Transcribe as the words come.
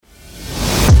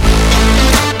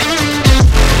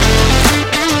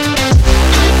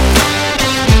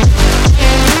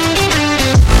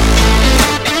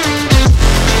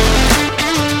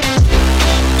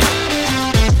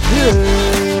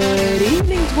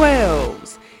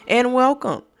Wells, and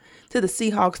welcome to the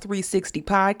Seahawks 360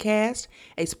 podcast,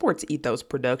 a sports ethos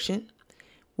production,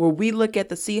 where we look at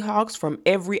the Seahawks from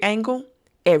every angle,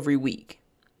 every week.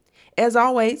 As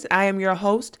always, I am your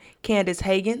host, Candace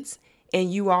Hagans,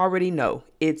 and you already know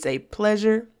it's a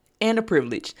pleasure and a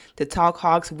privilege to talk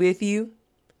Hawks with you.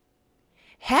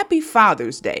 Happy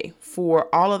Father's Day for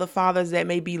all of the fathers that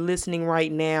may be listening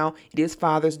right now. It is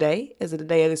Father's Day as of the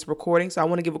day of this recording, so I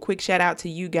want to give a quick shout out to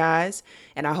you guys,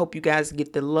 and I hope you guys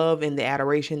get the love and the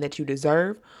adoration that you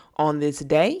deserve on this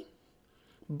day.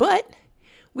 But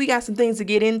we got some things to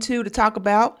get into to talk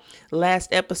about.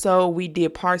 Last episode, we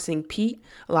did Parsing Pete,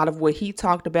 a lot of what he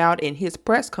talked about in his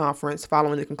press conference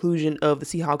following the conclusion of the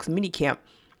Seahawks minicamp.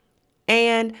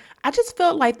 And I just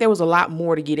felt like there was a lot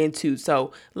more to get into.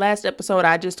 So last episode,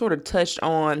 I just sort of touched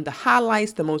on the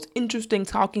highlights, the most interesting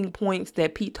talking points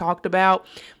that Pete talked about.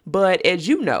 But as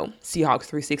you know, Seahawks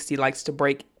 360 likes to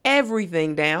break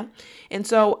everything down. And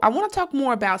so I want to talk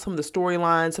more about some of the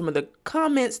storylines, some of the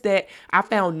comments that I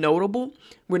found notable.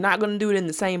 We're not going to do it in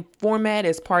the same format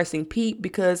as Parsing Pete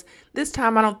because this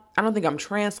time I don't think I'm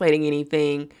translating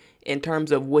anything in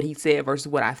terms of what he said versus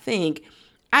what I think.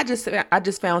 I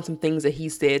just found some things that he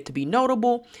said to be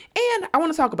notable, and I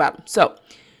want to talk about them. So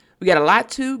we got a lot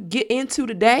to get into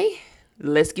today.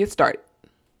 Let's get started.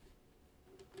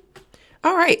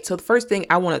 All right, so the first thing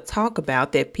I want to talk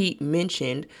about that Pete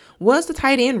mentioned was the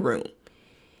tight end room.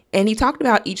 And he talked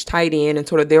about each tight end and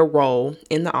sort of their role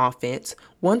in the offense.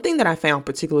 One thing that I found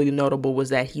particularly notable was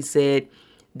that he said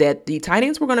that the tight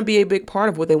ends were going to be a big part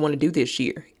of what they want to do this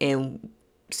year. And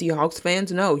Seahawks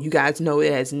fans know, you guys know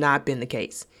it has not been the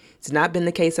case. It's not been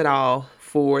the case at all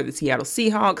for the Seattle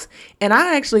Seahawks. And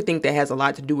I actually think that has a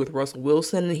lot to do with Russell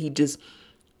Wilson. He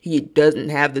doesn't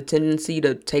have the tendency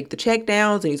to take the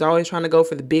checkdowns, and he's always trying to go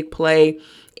for the big play.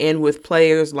 And with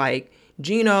players like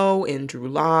Geno and Drew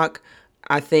Lock,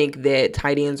 I think that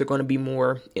tight ends are going to be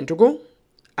more integral.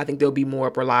 I think they'll be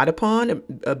more relied upon.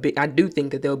 I do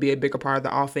think that they'll be a bigger part of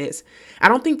the offense. I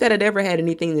don't think that it ever had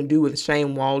anything to do with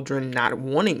Shane Waldron not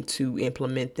wanting to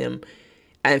implement them.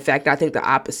 In fact, I think the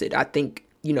opposite. I think,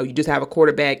 you just have a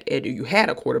quarterback, and you had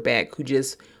a quarterback who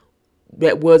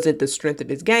that wasn't the strength of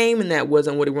his game, and that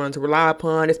wasn't what he wanted to rely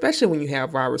upon, especially when you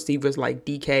have wide receivers like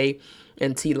DK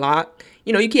and T. Lock.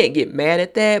 You can't get mad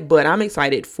at that, but I'm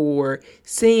excited for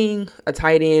seeing a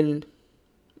tight end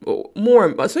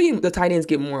the tight ends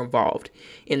get more involved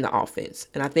in the offense.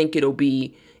 And I think it'll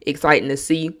be exciting to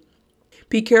see.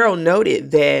 Pete Carroll noted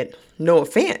that Noah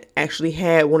Fant actually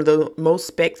had one of the most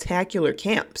spectacular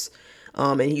camps.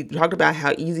 And he talked about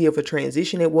how easy of a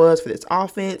transition it was for this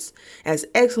offense. That's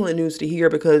excellent news to hear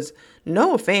because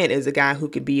Noah Fant is a guy who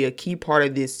could be a key part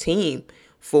of this team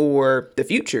for the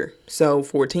future. So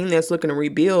for a team that's looking to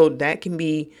rebuild, that can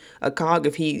be a cog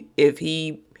if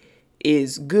he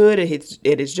is good at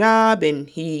his job and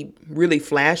he really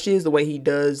flashes the way he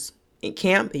does in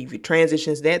camp. He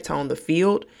transitions that to on the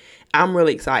field. I'm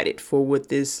really excited for what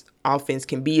this offense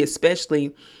can be,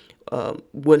 especially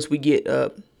once we get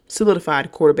a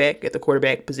solidified quarterback at the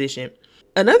quarterback position.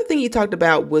 Another thing he talked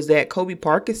about was that Kobe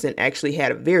Parkinson actually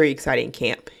had a very exciting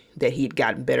camp, that he'd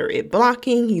gotten better at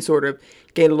blocking. He sort of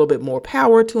gained a little bit more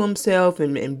power to himself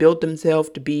and built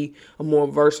himself to be a more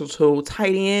versatile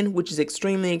tight end, which is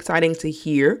extremely exciting to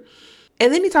hear.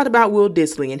 And then he talked about Will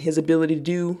Dissly and his ability to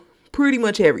do pretty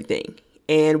much everything.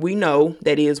 And we know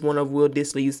that is one of Will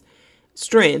Dissly's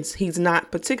strengths. He's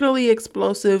not particularly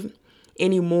explosive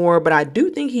anymore, but I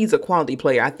do think he's a quality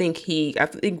player. I think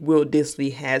Will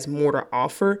Dissly has more to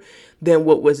offer than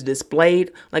what was displayed.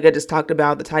 Like I just talked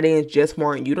about, the tight ends just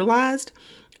weren't utilized.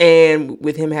 And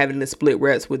with him having to split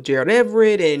reps with Gerald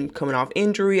Everett and coming off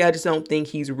injury, I just don't think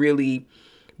he's really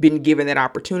been given that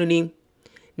opportunity.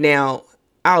 Now,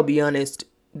 I'll be honest,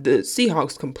 the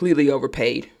Seahawks completely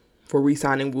overpaid for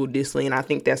re-signing Will Dissly, and I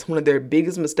think that's one of their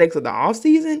biggest mistakes of the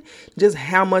offseason, just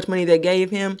how much money they gave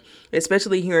him,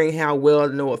 especially hearing how well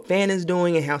Noah Fant is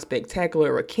doing and how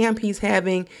spectacular a camp he's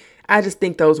having. I just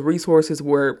think those resources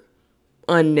were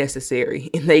unnecessary.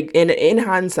 And in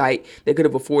hindsight, they could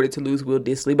have afforded to lose Will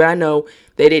Dissly. But I know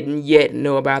they didn't yet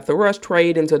know about the Rush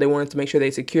trade, and so they wanted to make sure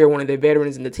they secure one of their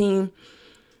veterans in the team.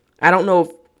 I don't know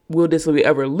if Will Dissly will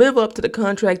ever live up to the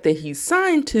contract that he's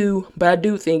signed to, but I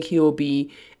do think he'll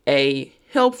be a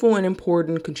helpful and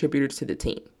important contributor to the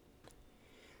team.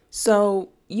 So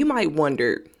you might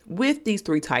wonder, with these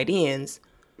three tight ends,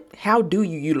 how do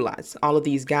you utilize all of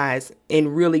these guys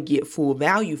and really get full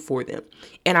value for them?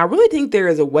 And I really think there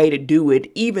is a way to do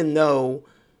it, even though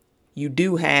you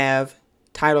do have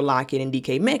Tyler Lockett and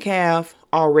DK Metcalf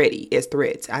already as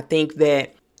threats. I think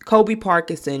that Kobe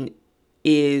Parkinson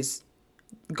is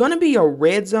going to be a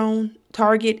red zone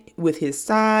target with his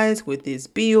size, with his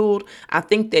build. I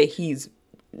think that he's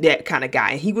that kind of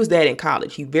guy. And he was that in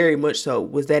college. He very much so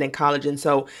was that in college. And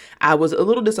so I was a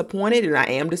little disappointed, and I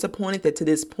am disappointed that to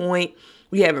this point,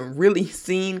 we haven't really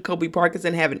seen Kobe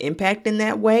Parkinson have an impact in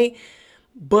that way.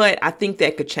 But I think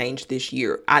that could change this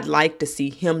year. I'd like to see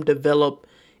him develop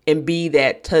and be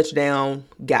that touchdown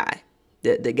guy.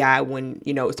 The guy when,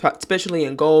 especially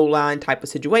in goal line type of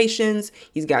situations,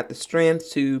 he's got the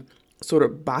strength to sort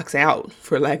of box out,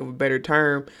 for lack of a better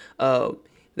term,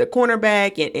 the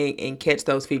cornerback and catch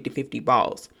those 50-50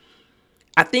 balls.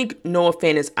 I think Noah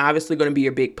Fant is obviously going to be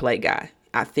your big play guy.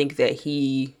 I think that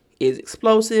he is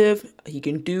explosive. He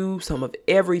can do some of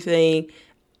everything.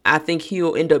 I think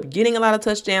he'll end up getting a lot of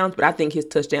touchdowns, but I think his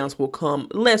touchdowns will come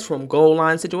less from goal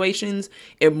line situations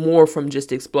and more from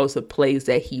just explosive plays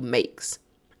that he makes.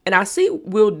 And I see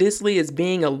Will Dissly as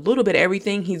being a little bit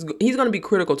everything. He's going to be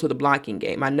critical to the blocking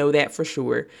game. I know that for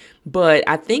sure. But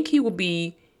I think he will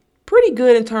be pretty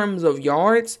good in terms of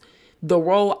yards. The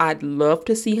role I'd love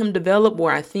to see him develop,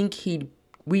 where I think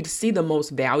we'd see the most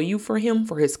value for him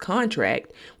for his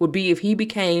contract, would be if he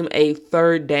became a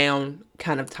third down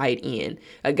kind of tight end,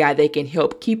 a guy that can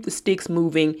help keep the sticks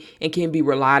moving and can be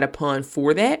relied upon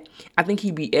for that. I think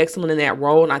he'd be excellent in that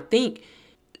role. And I think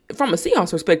from a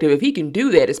Seahawks perspective, if he can do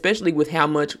that, especially with how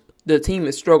much the team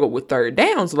has struggled with third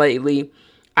downs lately,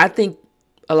 I think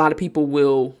a lot of people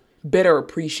will better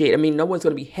appreciate. I mean, no one's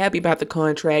going to be happy about the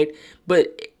contract,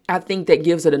 but I think that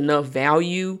gives it enough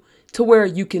value to where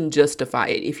you can justify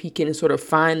it if he can sort of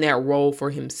find that role for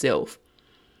himself.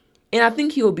 And I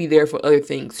think he'll be there for other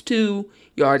things too,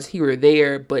 yards here or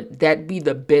there, but that'd be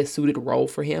the best suited role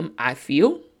for him, I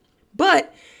feel.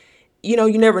 But, you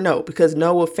never know, because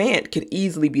Noah Fant could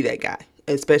easily be that guy,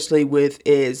 especially with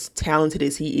as talented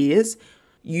as he is.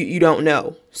 You don't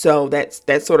know. So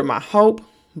that's sort of my hope,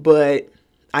 but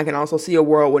I can also see a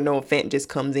world where Noah Fant just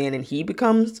comes in and he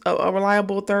becomes a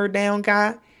reliable third down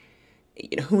guy.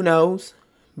 Who knows?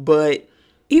 But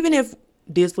even if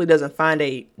Dissly doesn't find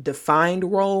a defined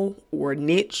role or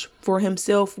niche for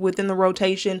himself within the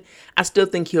rotation, I still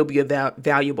think he'll be a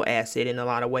valuable asset in a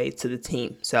lot of ways to the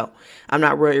team. So I'm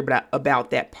not worried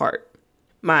about that part.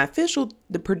 My official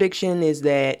prediction is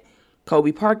that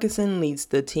Kobe Parkinson leads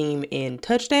the team in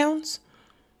touchdowns,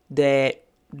 that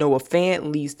Noah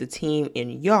Fant leads the team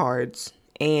in yards,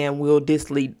 and Will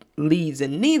Dissly leads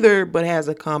in neither, but has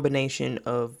a combination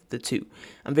of the two.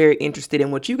 I'm very interested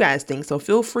in what you guys think, so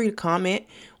feel free to comment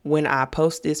when I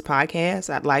post this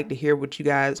podcast. I'd like to hear what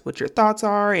your thoughts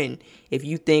are, and if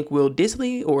you think Will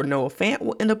Dissly or Noah Fant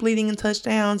will end up leading in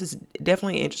touchdowns. It's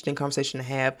definitely an interesting conversation to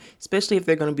have, especially if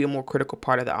they're going to be a more critical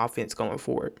part of the offense going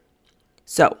forward.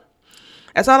 So,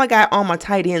 that's all I got on my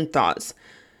tight end thoughts.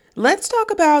 Let's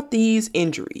talk about these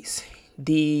injuries.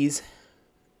 These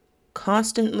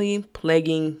constantly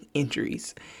plaguing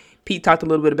injuries. Pete talked a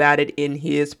little bit about it in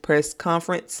his press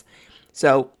conference.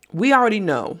 So we already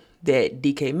know that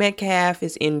DK Metcalf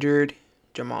is injured,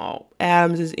 Jamal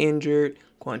Adams is injured,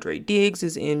 Quandre Diggs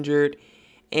is injured,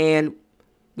 and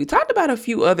we talked about a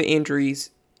few other injuries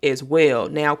as well.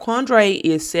 Now, Quandre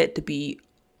is set to be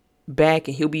back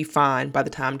and he'll be fine by the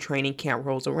time training camp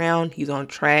rolls around. He's on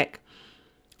track.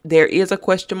 There is a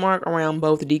question mark around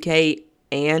both DK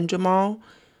and Jamal,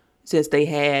 since they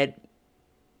had,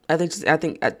 I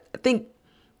think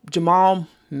Jamal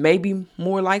may be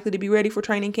more likely to be ready for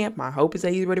training camp. My hope is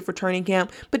that he's ready for training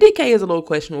camp. But DK is a little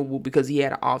questionable because he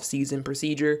had an off-season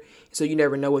procedure. So you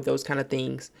never know with those kind of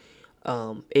things,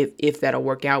 if that'll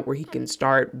work out where he can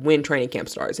start when training camp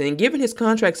starts. And given his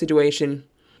contract situation,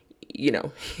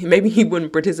 maybe he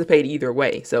wouldn't participate either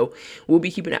way. So we'll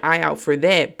be keeping an eye out for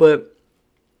that. But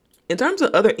in terms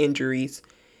of other injuries,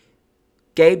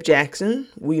 Gabe Jackson,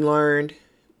 we learned,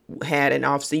 had an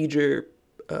off-season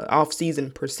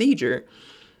procedure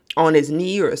on his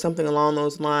knee or something along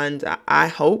those lines. I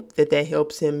hope that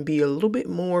helps him be a little bit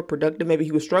more productive. Maybe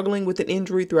he was struggling with an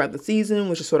injury throughout the season,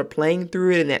 was just sort of playing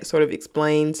through it, and that sort of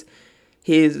explains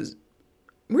his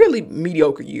really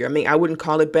mediocre year. I mean, I wouldn't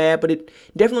call it bad, but it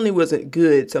definitely wasn't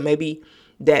good. So maybe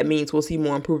that means we'll see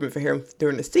more improvement for him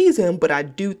during the season, but I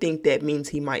do think that means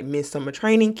he might miss some of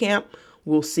training camp.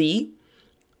 We'll see.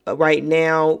 Right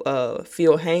now,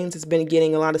 Phil Haynes has been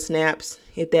getting a lot of snaps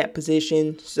at that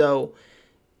position, so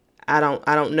I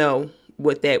don't know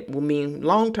what that will mean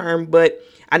long term, but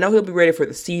I know he'll be ready for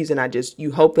the season.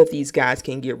 You hope that these guys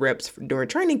can get reps during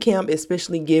training camp,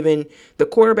 especially given the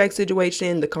quarterback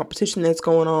situation, the competition that's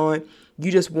going on.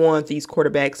 You just want these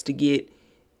quarterbacks to get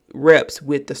reps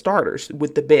with the starters,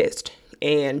 with the best,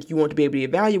 and you want to be able to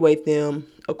evaluate them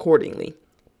accordingly.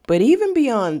 But even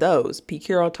beyond those, Pete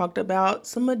Carroll talked about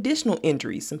some additional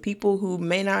injuries, some people who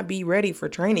may not be ready for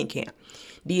training camp.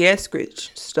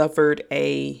 Eskridge suffered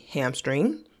a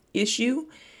hamstring issue,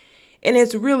 and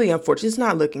it's really unfortunate. It's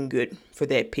not looking good for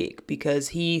that pick because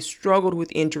he struggled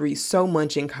with injuries so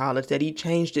much in college that he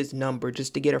changed his number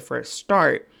just to get a fresh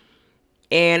start.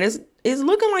 And it's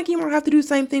looking like he might have to do the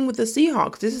same thing with the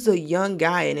Seahawks. This is a young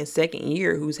guy in his second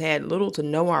year who's had little to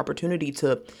no opportunity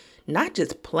to not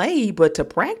just play, but to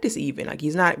practice even. Like,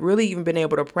 he's not really even been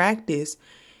able to practice.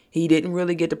 He didn't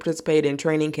really get to participate in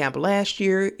training camp last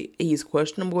year. He's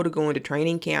questionable to go into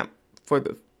training camp for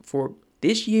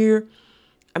this year.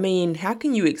 I mean, how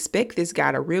can you expect this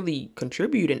guy to really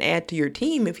contribute and add to your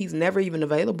team if he's never even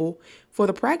available for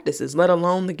the practices, let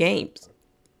alone the games?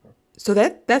 So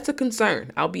that's a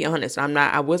concern. I'll be honest.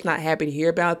 I was not happy to hear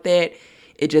about that.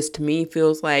 It just, to me,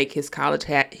 feels like his college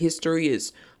history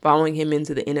is following him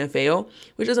into the NFL,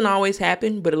 which doesn't always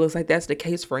happen, but it looks like that's the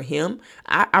case for him.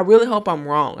 I really hope I'm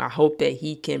wrong. I hope that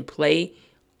he can play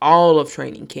all of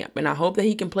training camp, and I hope that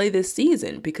he can play this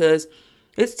season because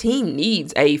this team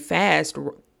needs a fast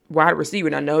wide receiver.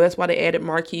 And I know that's why they added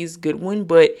Marquise Goodwin,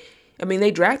 but I mean, they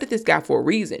drafted this guy for a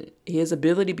reason. His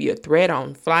ability to be a threat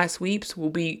on fly sweeps will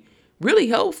be really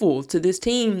helpful to this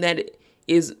team that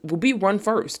will be run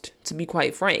first, to be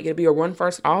quite frank. It'll be a run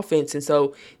first offense. And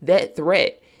so that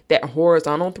threat, that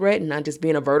horizontal threat, and not just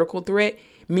being a vertical threat,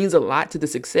 means a lot to the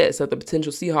success of the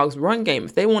potential Seahawks run game.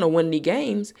 If they want to win any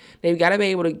games, they've got to be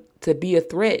able to be a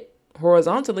threat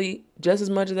horizontally just as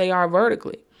much as they are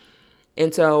vertically.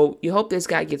 And so you hope this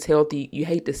guy gets healthy. You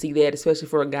hate to see that, especially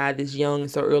for a guy this young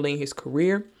and so early in his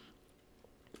career.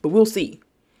 But we'll see.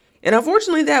 And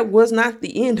unfortunately, that was not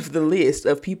the end of the list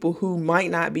of people who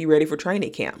might not be ready for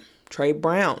training camp. Trey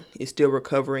Brown is still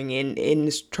recovering and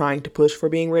is trying to push for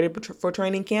being ready for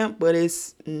training camp, but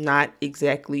it's not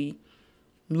exactly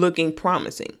looking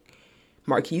promising.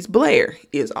 Marquise Blair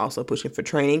is also pushing for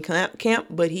training camp,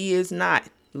 but he is not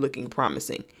looking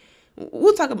promising.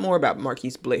 We'll talk more about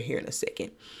Marquise Blair here in a second.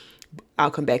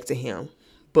 I'll come back to him.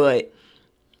 But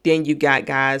then you got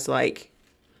guys like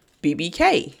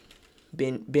BBK,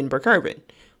 Ben Burkervin,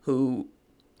 who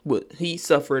he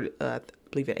suffered, I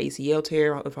believe, an ACL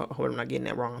tear. I hope I'm not getting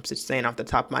that wrong. I'm just saying off the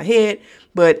top of my head.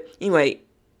 But anyway,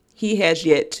 he has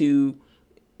yet to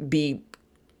be.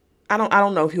 I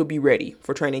don't know if he'll be ready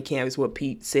for training camp, is what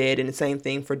Pete said, and the same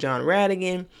thing for John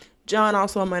Radigan. John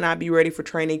also might not be ready for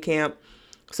training camp.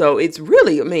 So it's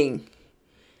really, I mean,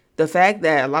 the fact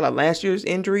that a lot of last year's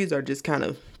injuries are just kind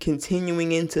of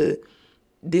continuing into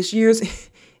this year's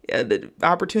the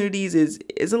opportunities is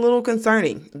a little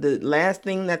concerning. The last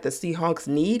thing that the Seahawks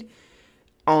need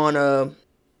on I don't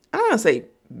want to say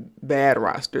bad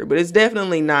roster, but it's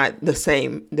definitely not the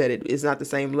same, that it is not the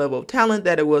same level of talent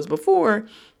that it was before.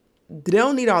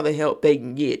 They'll need all the help they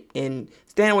can get, and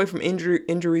staying away from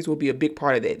injuries will be a big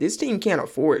part of that. This team can't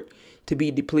afford to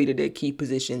be depleted at key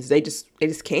positions. They just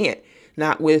can't.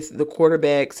 Not with the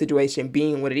quarterback situation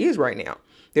being what it is right now.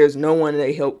 There's no one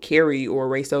to help carry or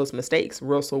erase those mistakes.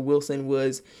 Russell Wilson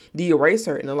was the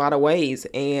eraser in a lot of ways,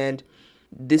 and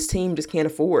this team just can't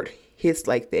afford hits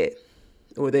like that,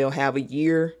 or they'll have a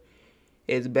year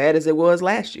as bad as it was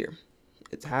last year.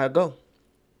 It's how it go.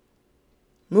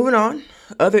 Moving on,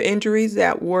 other injuries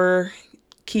that were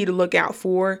key to look out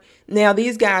for. Now,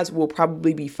 these guys will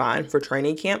probably be fine for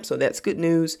training camp, so that's good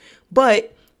news.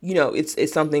 But, you know,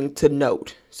 it's something to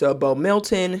note. So, Bo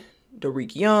Melton,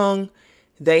 Tariq Young,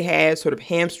 they had sort of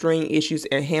hamstring issues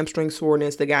and hamstring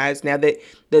soreness. The guys, now that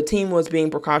the team was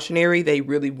being precautionary, they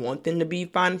really want them to be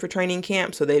fine for training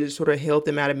camp, so they just sort of held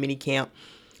them out of mini camp,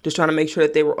 just trying to make sure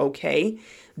that they were okay.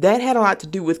 That had a lot to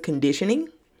do with conditioning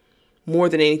more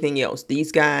than anything else.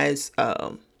 These guys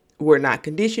were not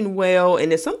conditioned well,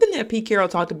 and it's something that Pete Carroll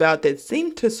talked about that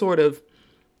seemed to sort of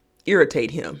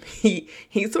irritate him. He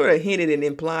sort of hinted and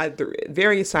implied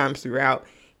various times throughout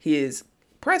his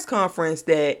press conference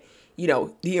that, you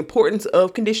know, the importance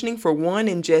of conditioning for one,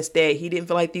 and just that he didn't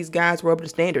feel like these guys were up to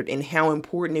standard, and how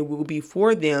important it will be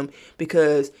for them,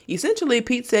 because essentially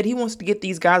Pete said he wants to get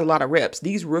these guys a lot of reps.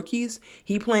 These rookies,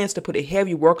 he plans to put a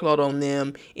heavy workload on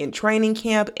them in training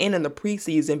camp and in the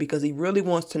preseason, because he really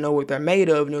wants to know what they're made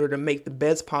of in order to make the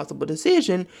best possible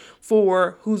decision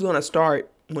for who's going to start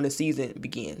when the season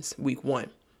begins, week 1.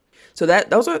 So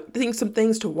those are some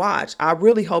things to watch. I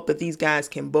really hope that these guys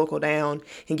can buckle down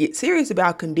and get serious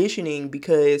about conditioning,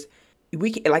 because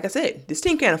like I said, this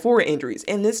team can't afford injuries,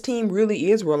 and this team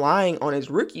really is relying on its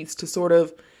rookies to sort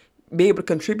of be able to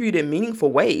contribute in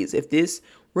meaningful ways. If this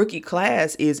rookie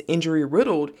class is injury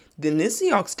riddled, then this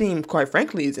Seahawks team, quite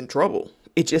frankly, is in trouble.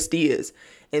 It just is.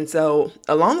 And so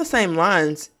along the same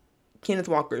lines, Kenneth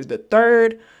Walker the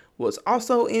third was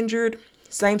also injured.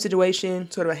 Same situation,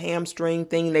 sort of a hamstring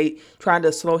thing. They tried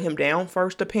to slow him down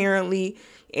first, apparently,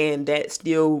 and that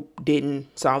still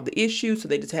didn't solve the issue. So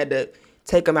they just had to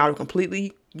take him out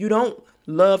completely. You don't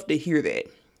love to hear that,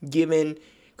 given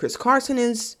Chris Carson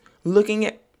is looking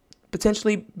at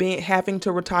potentially having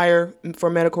to retire for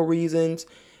medical reasons.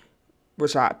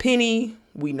 Rashad Penny,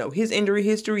 we know his injury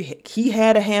history. He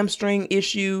had a hamstring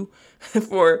issue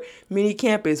for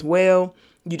minicamp as well.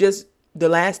 The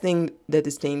last thing that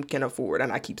this team can afford,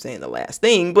 and I keep saying the last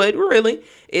thing, but really,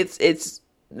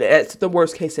 that's the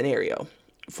worst case scenario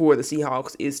for the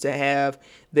Seahawks, is to have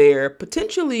their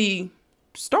potentially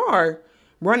star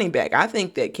running back. I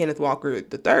think that Kenneth Walker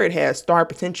III has star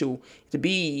potential to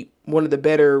be one of the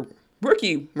better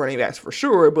rookie running backs for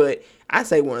sure, but I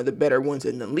say one of the better ones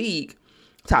in the league,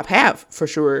 top half for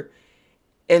sure.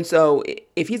 And so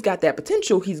if he's got that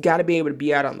potential, he's got to be able to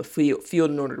be out on the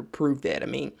field in order to prove that. I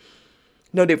mean,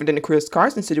 no different than the Chris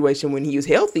Carson situation. When he was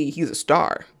healthy, he's a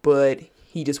star, but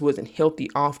he just wasn't healthy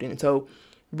often. And so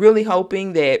really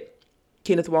hoping that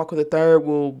Kenneth Walker III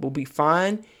will be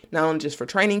fine, not only just for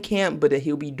training camp, but that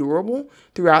he'll be durable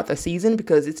throughout the season,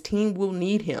 because his team will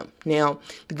need him. Now,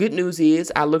 the good news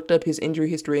is I looked up his injury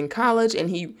history in college, and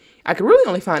I could really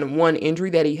only find one injury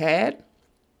that he had,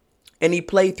 and he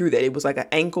played through that. It was like an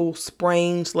ankle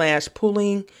sprain /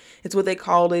 pulling. It's what they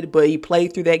called it. But he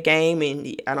played through that game,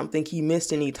 and I don't think he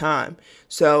missed any time.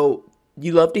 So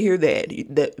you love to hear that,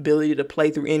 the ability to play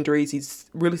through injuries. He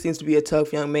really seems to be a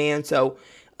tough young man. So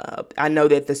I know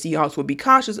that the Seahawks would be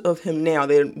cautious of him now.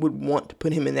 They would want to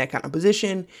put him in that kind of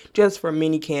position just for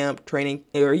mini camp, training,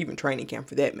 or even training camp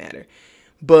for that matter.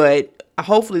 But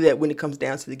hopefully that when it comes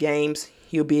down to the games,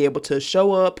 he'll be able to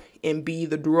show up and be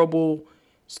the durable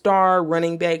star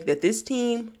running back that this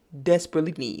team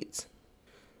desperately needs.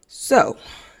 So,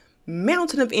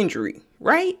 mountain of injury,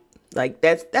 right? Like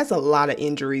that's a lot of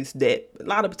injuries, that a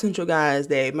lot of potential guys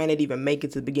that might not even make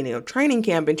it to the beginning of training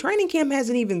camp, and training camp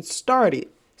hasn't even started.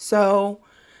 So,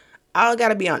 I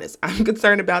gotta be honest, I'm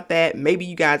concerned about that. Maybe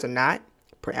you guys are not.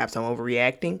 Perhaps I'm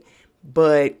overreacting,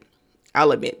 but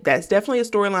I'll admit that's definitely a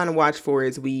storyline to watch for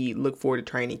as we look forward to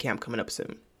training camp coming up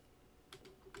soon.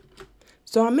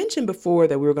 So I mentioned before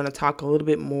that we were going to talk a little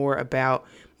bit more about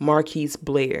Marquise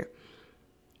Blair.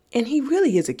 And he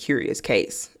really is a curious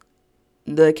case.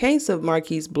 The case of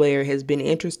Marquise Blair has been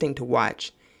interesting to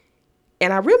watch.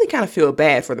 And I really kind of feel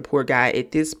bad for the poor guy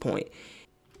at this point.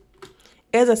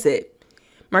 As I said,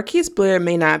 Marquise Blair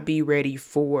may not be ready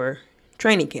for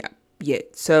training camp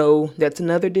yet. So that's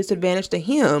another disadvantage to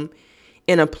him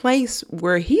in a place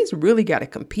where he's really got to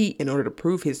compete in order to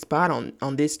prove his spot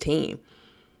on this team.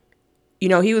 You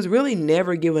know, he was really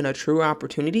never given a true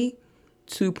opportunity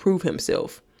to prove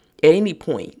himself at any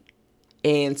point.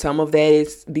 And some of that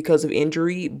is because of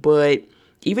injury, but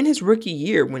even his rookie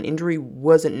year, when injury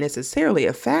wasn't necessarily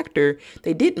a factor,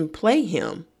 they didn't play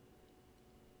him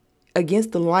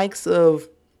against the likes of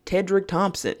Tedrick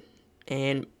Thompson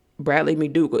and Bradley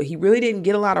McDougall. He really didn't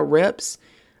get a lot of reps.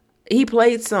 He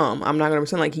played some. I'm not going to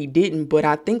pretend like he didn't, but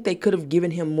I think they could have given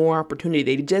him more opportunity.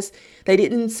 They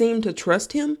didn't seem to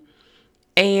trust him.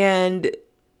 And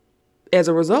as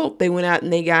a result, they went out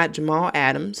and they got Jamal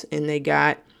Adams and they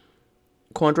got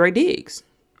Quandre Diggs.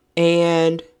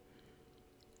 And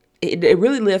it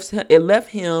really left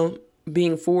him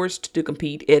being forced to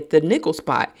compete at the nickel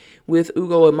spot with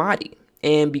Ugo Amadi.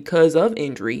 And because of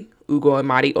injury, Ugo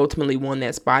Amadi ultimately won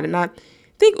that spot. And I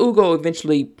think Ugo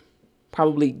eventually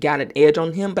probably got an edge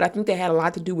on him, but I think that had a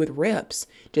lot to do with reps,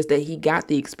 just that he got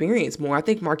the experience more. I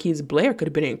think Marquise Blair could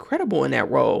have been incredible in that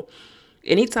role.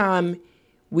 Anytime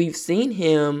we've seen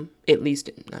him, at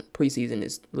least not preseason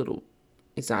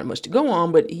it's not much to go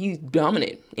on, but he's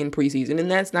dominant in preseason, and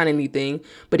that's not anything.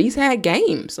 But he's had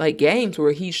games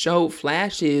where he showed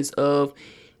flashes of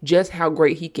just how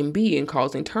great he can be in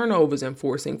causing turnovers and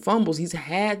forcing fumbles. He's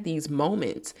had these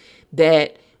moments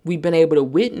that we've been able to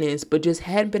witness, but just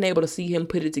hadn't been able to see him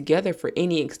put it together for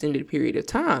any extended period of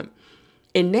time.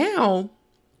 And now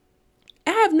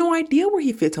I have no idea where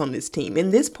he fits on this team.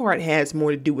 And this part has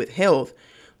more to do with health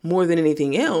more than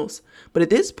anything else. But at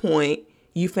this point,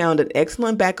 you found an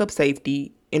excellent backup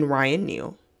safety in Ryan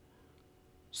Neal.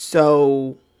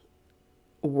 So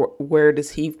where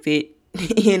does he fit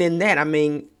in that? I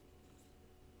mean,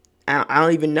 I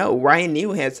don't even know. Ryan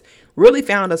Neal has really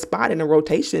found a spot in the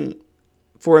rotation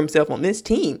for himself on this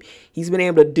team. He's been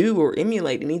able to do or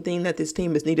emulate anything that this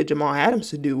team has needed Jamal Adams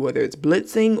to do, whether it's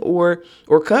blitzing or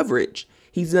coverage.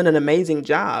 He's done an amazing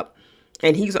job,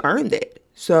 and he's earned that.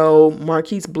 So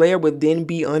Marquise Blair would then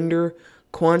be under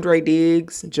Quandre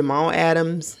Diggs, Jamal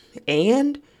Adams,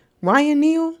 and Ryan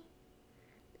Neal.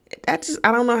 I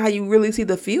don't know how you really see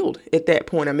the field at that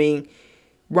point. I mean,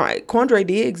 right, Quandre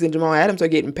Diggs and Jamal Adams are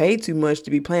getting paid too much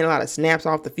to be playing a lot of snaps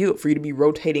off the field for you to be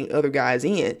rotating other guys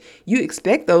in. You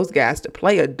expect those guys to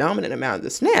play a dominant amount of the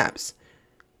snaps.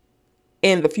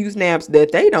 And the few snaps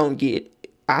that they don't get,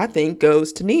 I think,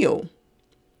 goes to Neal.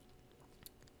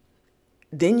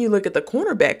 Then you look at the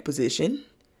cornerback position,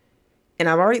 and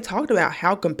I've already talked about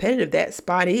how competitive that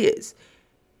spot is.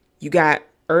 You got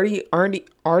Artie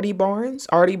Barnes.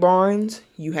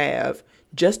 You have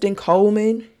Justin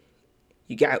Coleman.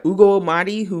 You got Ugo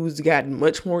Amadi, who's got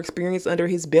much more experience under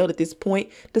his belt at this point,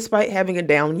 despite having a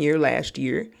down year last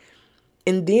year.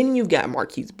 And then you've got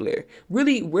Marquise Blair.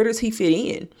 Really, where does he fit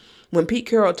in? When Pete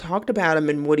Carroll talked about him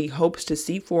and what he hopes to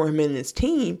see for him in this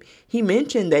team, he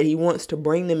mentioned that he wants to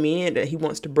bring them in, that he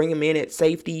wants to bring him in at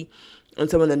safety on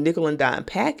some of the nickel and dime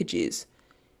packages.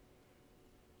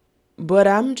 But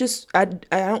I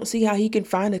don't see how he can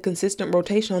find a consistent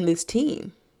rotation on this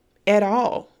team at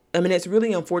all. I mean, it's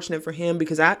really unfortunate for him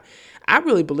because I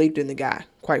really believed in the guy,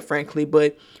 quite frankly.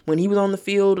 But when he was on the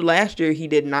field last year, he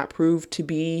did not prove to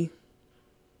be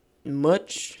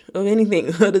much of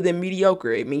anything other than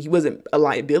mediocre. I mean, he wasn't a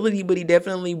liability, but he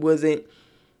definitely wasn't.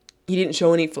 He didn't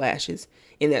show any flashes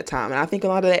in that time. And I think a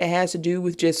lot of that has to do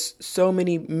with just so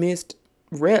many missed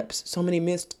reps, so many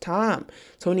missed time,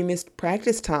 so many missed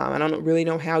practice time. I don't really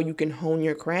know how you can hone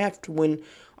your craft when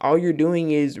all you're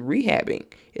doing is rehabbing.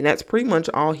 And that's pretty much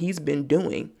all he's been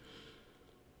doing.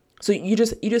 So you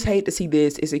just hate to see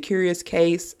this. It's a curious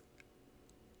case.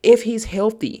 If he's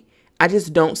healthy, I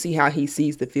just don't see how he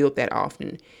sees the field that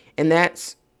often. And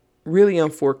that's really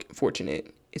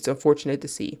unfortunate. It's unfortunate to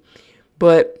see.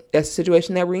 But that's the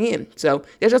situation that we're in. So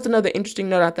there's just another interesting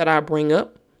note I thought I'd bring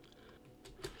up.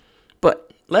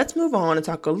 But let's move on and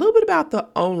talk a little bit about the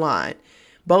O-line.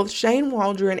 Both Shane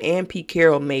Waldron and Pete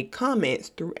Carroll made comments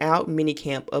throughout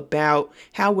minicamp about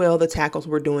how well the tackles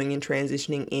were doing in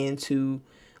transitioning into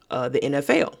the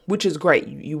NFL, which is great.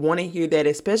 You want to hear that,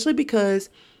 especially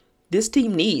because this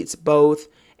team needs both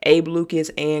Abe Lucas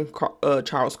and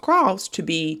Charles Cross to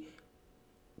be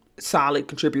solid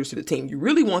contributors to the team. You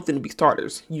really want them to be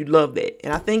starters. You love that.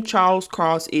 And I think Charles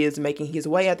Cross is making his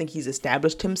way. I think he's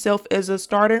established himself as a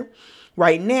starter.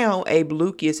 Right now, Abe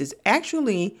Lucas is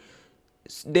actually,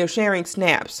 they're sharing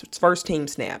snaps, first team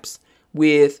snaps,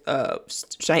 with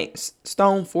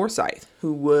Stone Forsythe,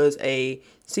 who was a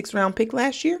 6th round pick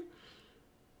last year.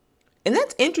 And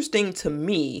that's interesting to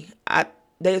me.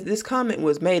 This comment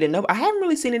was made, and I haven't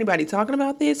really seen anybody talking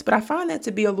about this, but I find that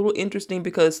to be a little interesting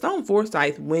because Stone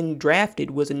Forsythe, when drafted,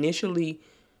 was initially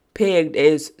pegged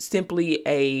as simply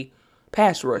a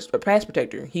pass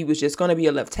protector. He was just going to be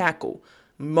a left tackle.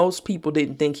 Most people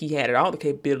didn't think he had at all the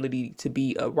capability to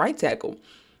be a right tackle.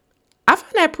 I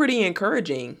find that pretty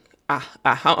encouraging. I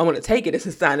want to take it as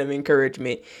a sign of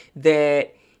encouragement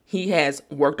that he has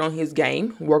worked on his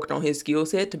game, worked on his skill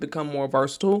set to become more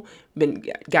versatile,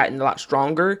 gotten a lot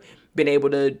stronger, been able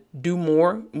to do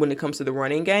more when it comes to the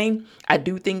running game. I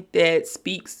do think that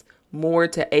speaks more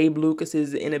to Abe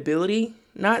Lucas's inability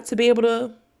not to be able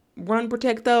to run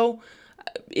protect, though.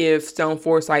 If Stone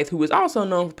Forsythe, who is also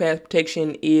known for pass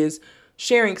protection, is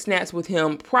sharing snaps with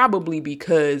him, probably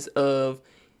because of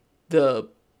the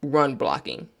run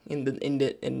blocking and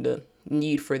the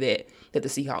need for that the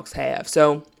Seahawks have.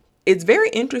 So it's very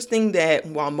interesting that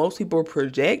while most people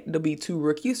project there'll be 2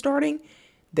 rookies starting,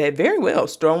 that very well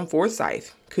Stone Forsythe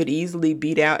could easily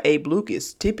beat out Abe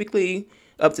Lucas. Typically,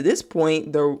 up to this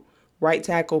point, the right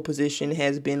tackle position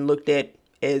has been looked at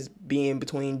as being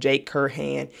between Jake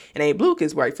Curhan and Abe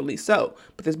Lucas, rightfully so.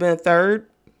 But there's been a third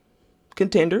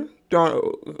competitor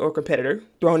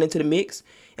thrown into the mix.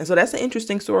 And so that's an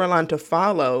interesting storyline to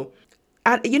follow.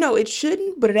 It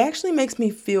shouldn't, but it actually makes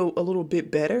me feel a little bit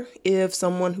better if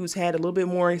someone who's had a little bit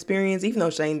more experience, even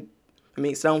though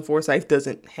Stone Forsythe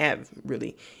doesn't have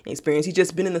really experience. He's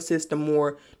just been in the system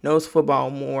more, knows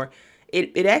football more.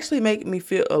 It actually made me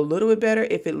feel a little bit better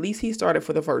if at least he started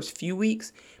for the first few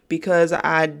weeks, because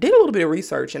I did a little bit of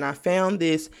research and I found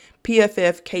this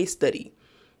PFF case study,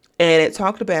 and it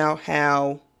talked about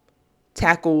how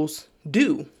tackles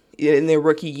do in their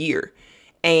rookie year.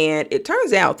 And it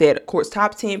turns out that, of course,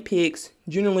 top 10 picks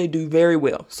generally do very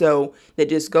well. So that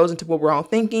just goes into what we're all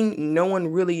thinking. No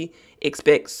one really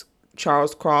expects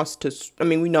Charles Cross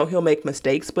we know he'll make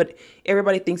mistakes, but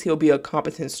everybody thinks he'll be a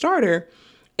competent starter.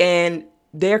 And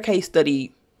their case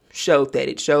study showed that.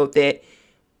 It showed that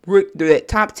the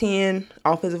top 10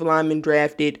 offensive linemen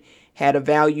drafted had a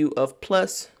value of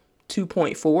plus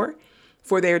 2.4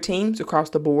 for their teams across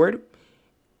the board.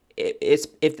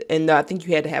 I think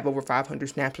you had to have over 500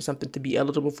 snaps or something to be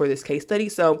eligible for this case study.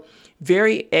 So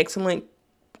very excellent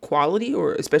quality,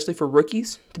 or especially for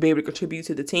rookies to be able to contribute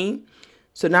to the team.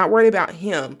 So not worried about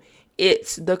him.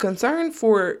 It's the concern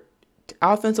for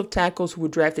offensive tackles who were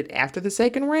drafted after the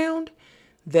second round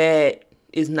that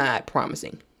is not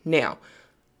promising. Now,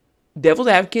 devil's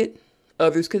advocate,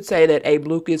 others could say that Abe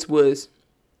Lucas was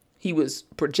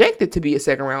projected to be a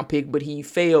second round pick, but he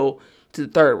fell to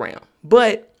the third round.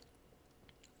 But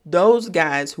those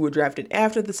guys who were drafted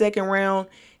after the second round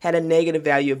had a negative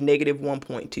value of negative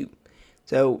 1.2.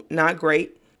 So not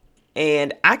great.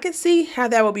 And I can see how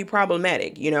that would be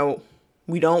problematic.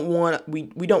 We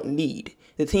don't need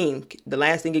the team. The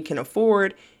last thing it can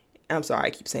afford, I'm sorry, I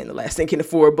keep saying the last thing it can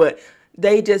afford, but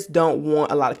they just don't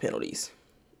want a lot of penalties.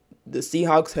 The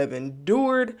Seahawks have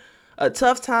endured a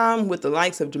tough time with the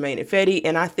likes of Jermaine Ifedi,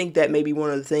 and I think that may be one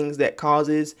of the things that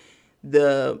causes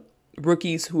the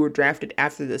rookies who were drafted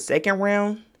after the second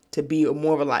round to be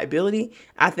more of a liability.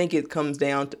 I think it comes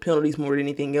down to penalties more than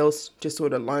anything else, just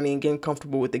sort of learning and getting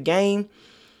comfortable with the game.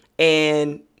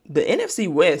 And the NFC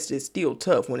West is still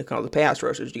tough when it comes to pass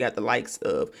rushers. You got the likes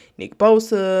of Nick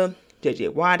Bosa, J.J.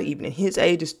 Watt, even at his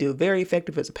age, is still very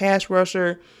effective as a pass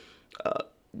rusher.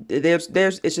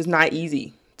 It's just not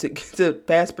easy to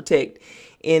pass protect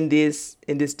in this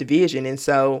division. And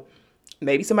so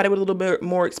maybe somebody with a little bit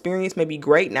more experience may be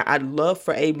great. Now, I'd love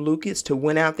for Abe Lucas to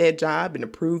win out that job and to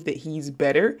prove that he's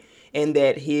better and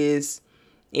that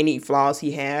any flaws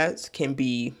he has can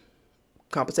be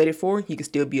compensated for. He can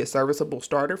still be a serviceable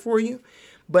starter for you.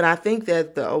 But I think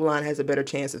that the O-line has a better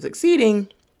chance of succeeding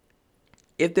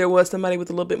if there was somebody with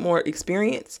a little bit more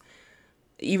experience,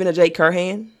 even a Jay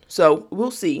Curhan. So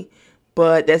we'll see.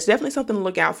 But that's definitely something to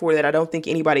look out for that I don't think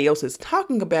anybody else is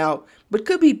talking about, but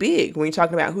could be big when you're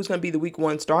talking about who's going to be the week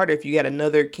one starter if you got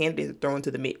another candidate to throw into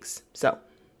the mix. So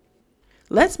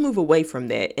let's move away from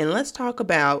that and let's talk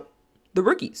about the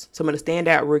rookies, some of the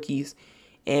standout rookies.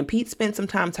 And Pete spent some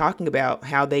time talking about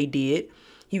how they did.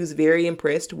 He was very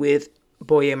impressed with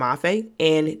Boye Mafe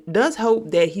and does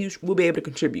hope that he will be able to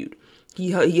contribute. He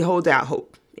holds out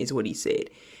hope, is what he said.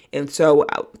 And so,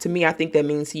 to me, I think that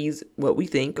means he's what we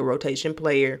think, a rotation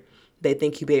player. They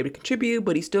think he'll be able to contribute,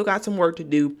 but he's still got some work to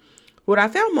do. What I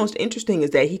found most interesting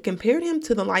is that he compared him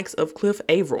to the likes of Cliff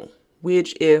Averill,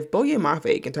 which if Boye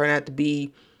Mafe can turn out to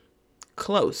be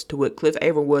close to what Cliff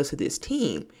Averill was to this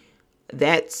team,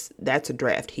 that's a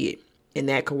draft hit. And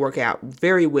that could work out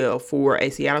very well for a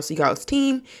Seattle Seahawks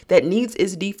team that needs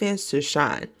its defense to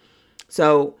shine.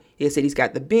 So he said he's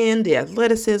got the bend, the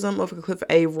athleticism of Cliff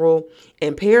Averill,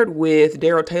 and paired with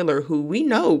Darrell Taylor, who we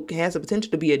know has the potential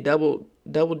to be a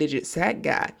double-digit sack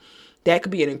guy. That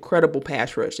could be an incredible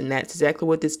pass rush, and that's exactly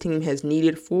what this team has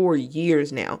needed for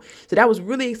years now. So that was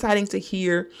really exciting to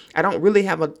hear. I don't really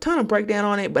have a ton of breakdown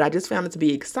on it, but I just found it to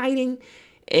be exciting.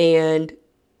 And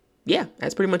yeah,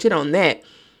 that's pretty much it on that.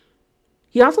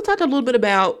 He also talked a little bit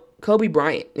about Kobe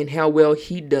Bryant and how well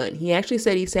he'd done. He actually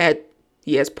said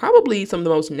he has probably some of the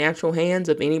most natural hands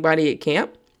of anybody at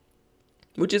camp,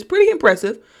 which is pretty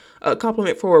impressive, a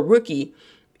compliment for a rookie.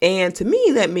 And to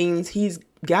me, that means he's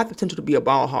got the potential to be a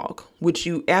ball hawk, which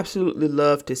you absolutely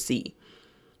love to see.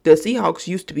 The Seahawks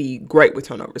used to be great with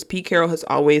turnovers. Pete Carroll has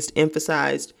always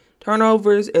emphasized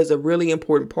turnovers as a really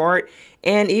important part.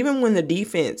 And even when the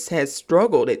defense has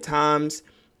struggled at times,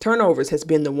 turnovers has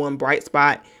been the one bright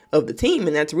spot of the team.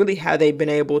 And that's really how they've been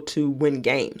able to win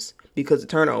games, because of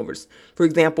turnovers. For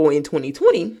example, in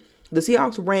 2020, the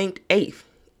Seahawks ranked 8th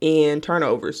in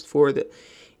turnovers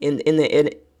in the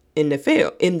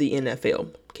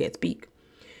NFL. Can't speak.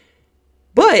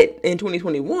 But in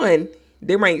 2021,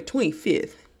 they ranked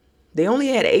 25th. They only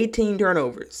had 18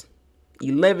 turnovers,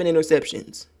 11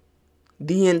 interceptions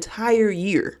the entire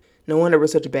year. No wonder it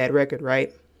was such a bad record,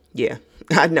 right? Yeah,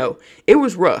 I know. It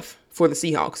was rough for the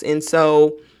Seahawks. And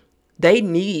so they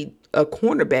need a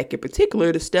cornerback in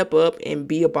particular to step up and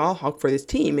be a ball hawk for this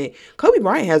team. And Kobe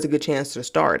Bryant has a good chance to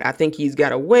start. I think he's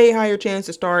got a way higher chance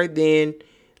to start than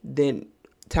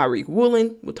Tariq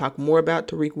Woolen. We'll talk more about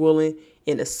Tariq Woolen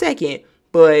in a second,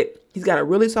 but he's got a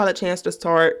really solid chance to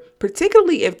start,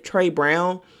 particularly if Trey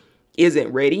Brown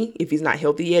isn't ready, if he's not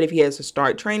healthy yet, if he has to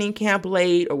start training camp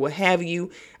late or what have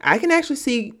you. I can actually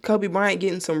see Kobe Bryant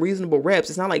getting some reasonable reps.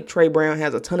 It's not like Trey Brown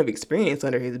has a ton of experience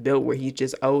under his belt where he's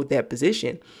just owed that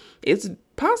position. It's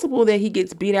possible that he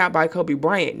gets beat out by Kobe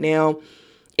Bryant. Now,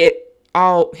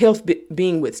 all health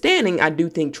being withstanding, I do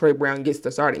think Trey Brown gets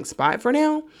the starting spot for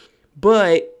now.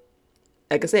 But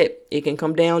like I said, it can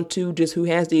come down to just who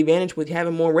has the advantage with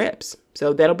having more reps.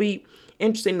 So that'll be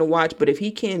interesting to watch. But if he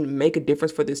can make a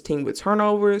difference for this team with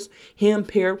turnovers, him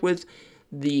paired with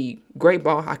the great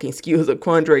ball hawking skills of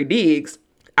Quandre Diggs,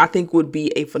 I think would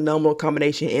be a phenomenal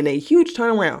combination and a huge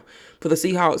turnaround for the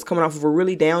Seahawks coming off of a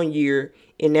really down year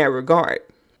in that regard.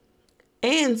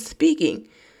 And speaking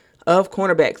of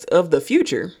cornerbacks of the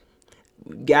future,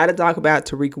 we got to talk about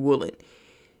Tariq Woolen.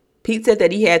 Pete said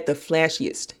that he had the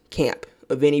flashiest camp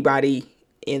of anybody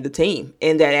in the team,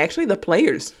 and that actually the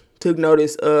players took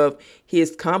notice of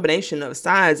his combination of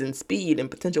size and speed and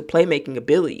potential playmaking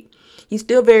ability. He's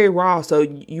still very raw, so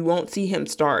you won't see him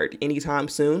start anytime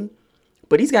soon,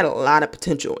 but he's got a lot of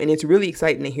potential, and it's really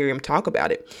exciting to hear him talk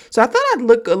about it. So I thought I'd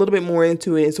look a little bit more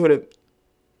into it and sort of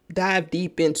dive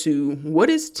deep into what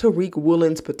is Tariq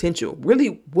Woolen's potential.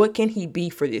 Really, what can he be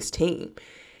for this team?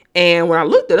 And when I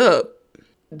looked it up,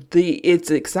 it's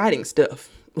exciting stuff.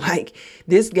 Like,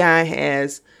 this guy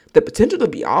has the potential to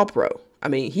be all pro. I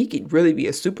mean, he could really be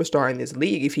a superstar in this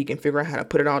league if he can figure out how to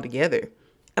put it all together.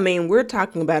 I mean, we're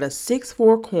talking about a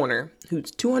 6'4" corner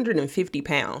who's 250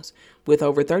 pounds with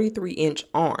over 33-inch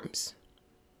arms.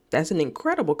 That's an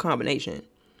incredible combination.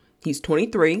 He's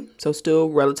 23, so still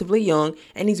relatively young,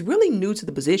 and he's really new to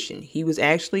the position. He was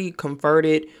actually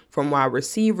converted from wide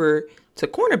receiver to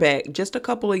cornerback just a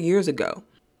couple of years ago.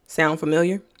 Sound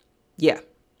familiar? Yeah,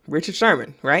 Richard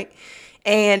Sherman, right?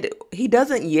 And he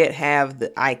doesn't yet have the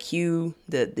IQ,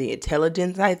 the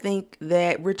intelligence, I think,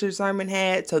 that Richard Sherman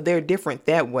had. So they're different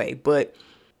that way. But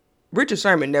Richard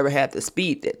Sherman never had the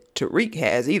speed that Tariq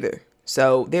has either.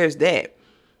 So there's that.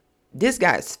 This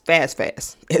guy's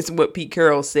fast, is what Pete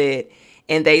Carroll said.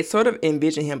 And they sort of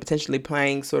envision him potentially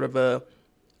playing sort of a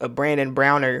Brandon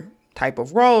Browner type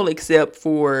of role, except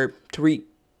for Tariq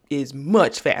is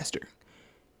much faster.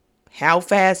 How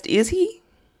fast is he?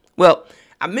 Well,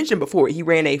 I mentioned before, he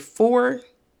ran a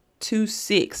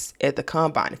 4.26 at the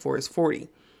combine for his 40.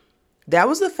 That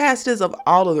was the fastest of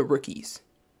all of the rookies.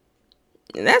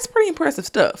 And that's pretty impressive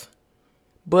stuff.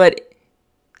 But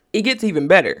it gets even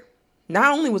better.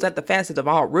 Not only was that the fastest of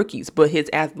all rookies, but his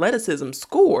athleticism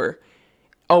score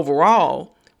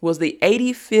overall was the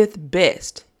 85th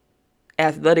best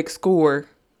athletic score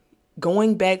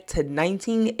going back to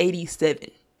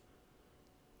 1987.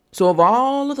 So of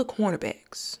all of the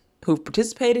cornerbacks who've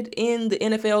participated in the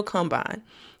NFL Combine,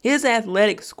 his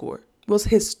athletic score was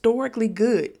historically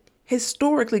good.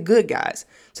 Historically good, guys.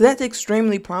 So that's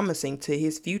extremely promising to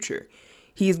his future.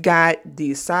 He's got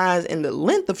the size and the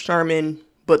length of Sherman,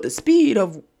 but the speed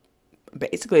of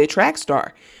basically a track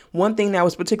star. One thing that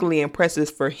was particularly impressive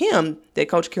for him that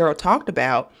Coach Carroll talked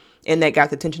about and that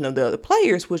got the attention of the other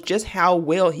players was just how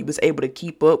well he was able to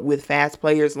keep up with fast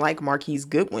players like Marquise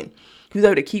Goodwin. He was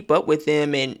able to keep up with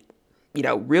them, and, you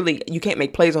know, really, you can't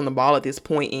make plays on the ball at this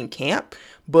point in camp,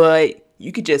 but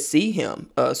you could just see him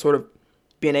sort of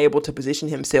being able to position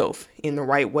himself in the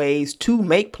right ways to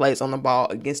make plays on the ball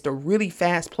against a really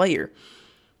fast player.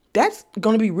 That's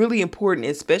going to be really important,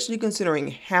 especially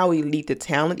considering how elite the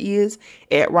talent is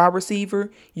at wide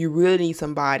receiver. You really need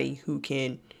somebody who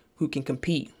can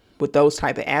compete with those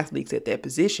type of athletes at that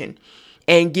position.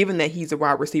 And given that he's a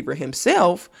wide receiver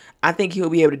himself, I think he'll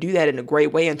be able to do that in a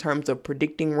great way in terms of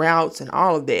predicting routes and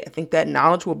all of that. I think that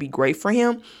knowledge will be great for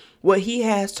him. What he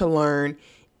has to learn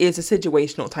is the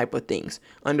situational type of things,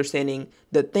 understanding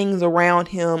the things around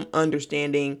him,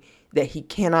 understanding that he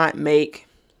cannot make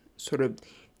sort of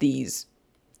these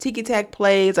ticky-tack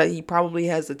plays. He probably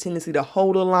has a tendency to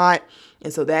hold a lot.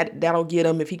 And so that'll get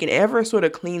him if he can ever sort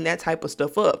of clean that type of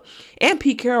stuff up. And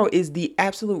Pete Carroll is the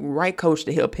absolute right coach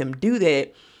to help him do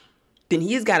that. Then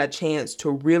he's got a chance to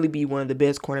really be one of the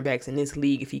best cornerbacks in this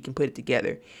league if he can put it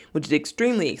together, which is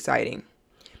extremely exciting.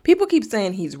 People keep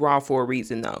saying he's raw for a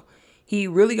reason, though. He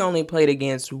really only played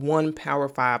against one Power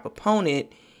 5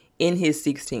 opponent in his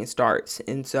 16 starts.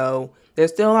 And so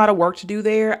there's still a lot of work to do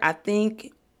there. I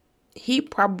think he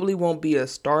probably won't be a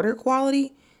starter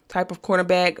quality type of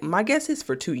cornerback. My guess is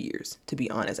for 2 years, to be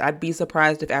honest. I'd be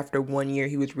surprised if after 1 year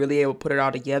he was really able to put it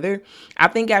all together. I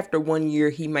think after 1 year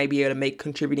he might be able to make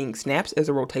contributing snaps as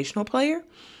a rotational player.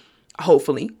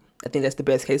 Hopefully. I think that's the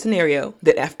best case scenario,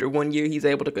 that after 1 year he's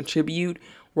able to contribute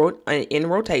in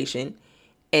rotation.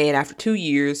 And after 2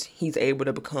 years, he's able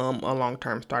to become a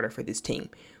long-term starter for this team,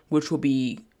 which will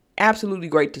be absolutely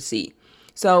great to see.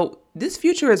 So this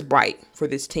future is bright for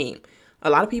this team. A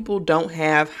lot of people don't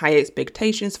have high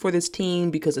expectations for this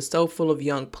team because it's so full of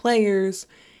young players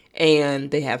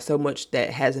and they have so much that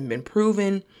hasn't been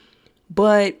proven.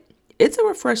 But it's a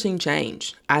refreshing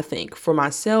change, I think, for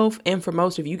myself and for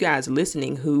most of you guys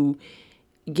listening who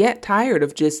get tired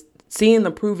of just seeing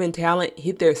the proven talent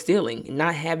hit their ceiling,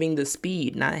 not having the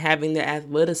speed, not having the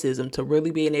athleticism to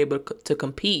really being able to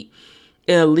compete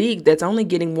in a league that's only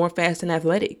getting more fast and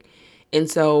athletic. And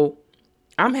so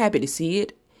I'm happy to see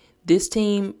it. This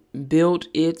team built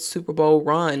its Super Bowl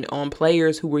run on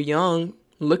players who were young,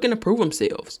 looking to prove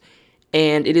themselves.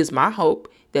 And it is my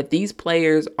hope that these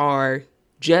players are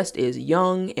just as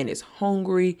young and as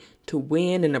hungry to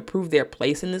win and to prove their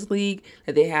place in this league,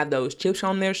 that they have those chips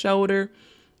on their shoulder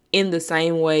in the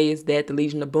same ways that the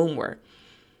Legion of Boom were.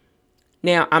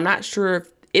 Now, I'm not sure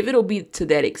if it'll be to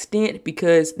that extent,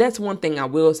 because that's one thing I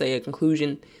will say, a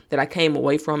conclusion that I came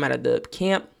away from out of the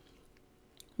camp.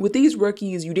 With these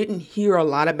rookies, you didn't hear a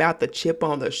lot about the chip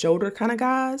on the shoulder kind of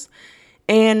guys.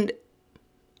 And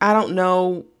I don't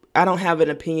know, I don't have an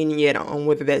opinion yet on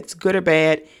whether that's good or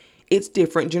bad. It's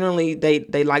different. Generally,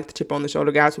 they like the chip on the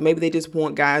shoulder guys, but maybe they just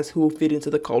want guys who will fit into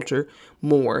the culture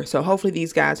more. So hopefully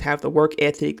these guys have the work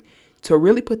ethic to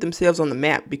really put themselves on the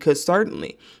map, because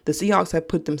certainly the Seahawks have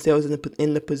put themselves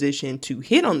in the position to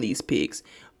hit on these picks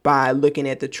by looking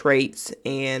at the traits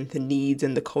and the needs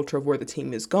and the culture of where the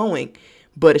team is going.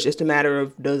 But it's just a matter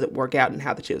of, does it work out and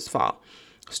how the chips fall.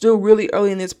 Still really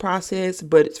early in this process,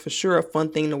 but it's for sure a fun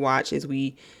thing to watch as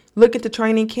we look at the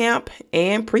training camp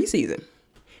and preseason.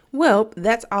 Well,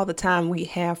 that's all the time we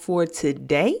have for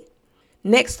today.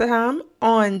 Next time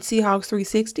on Seahawks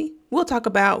 360, we'll talk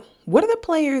about what are the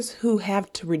players who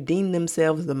have to redeem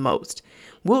themselves the most.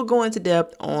 We'll go into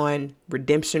depth on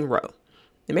Redemption Row.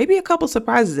 There may be a couple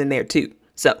surprises in there too.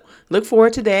 So look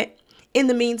forward to that. In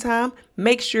the meantime,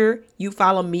 make sure you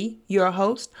follow me, your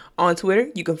host, on Twitter.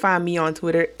 You can find me on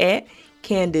Twitter at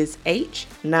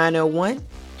CandaceH901.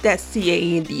 That's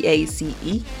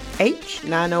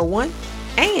CandaceH901.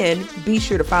 And be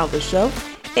sure to follow the show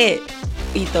at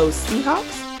Ethos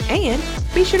Seahawks. And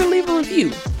be sure to leave a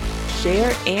review,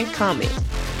 share, and comment.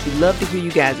 We'd love to hear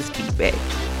you guys' feedback.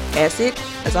 That's it.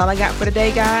 That's all I got for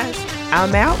today, guys.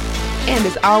 I'm out. And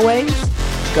as always,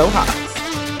 go Hawks.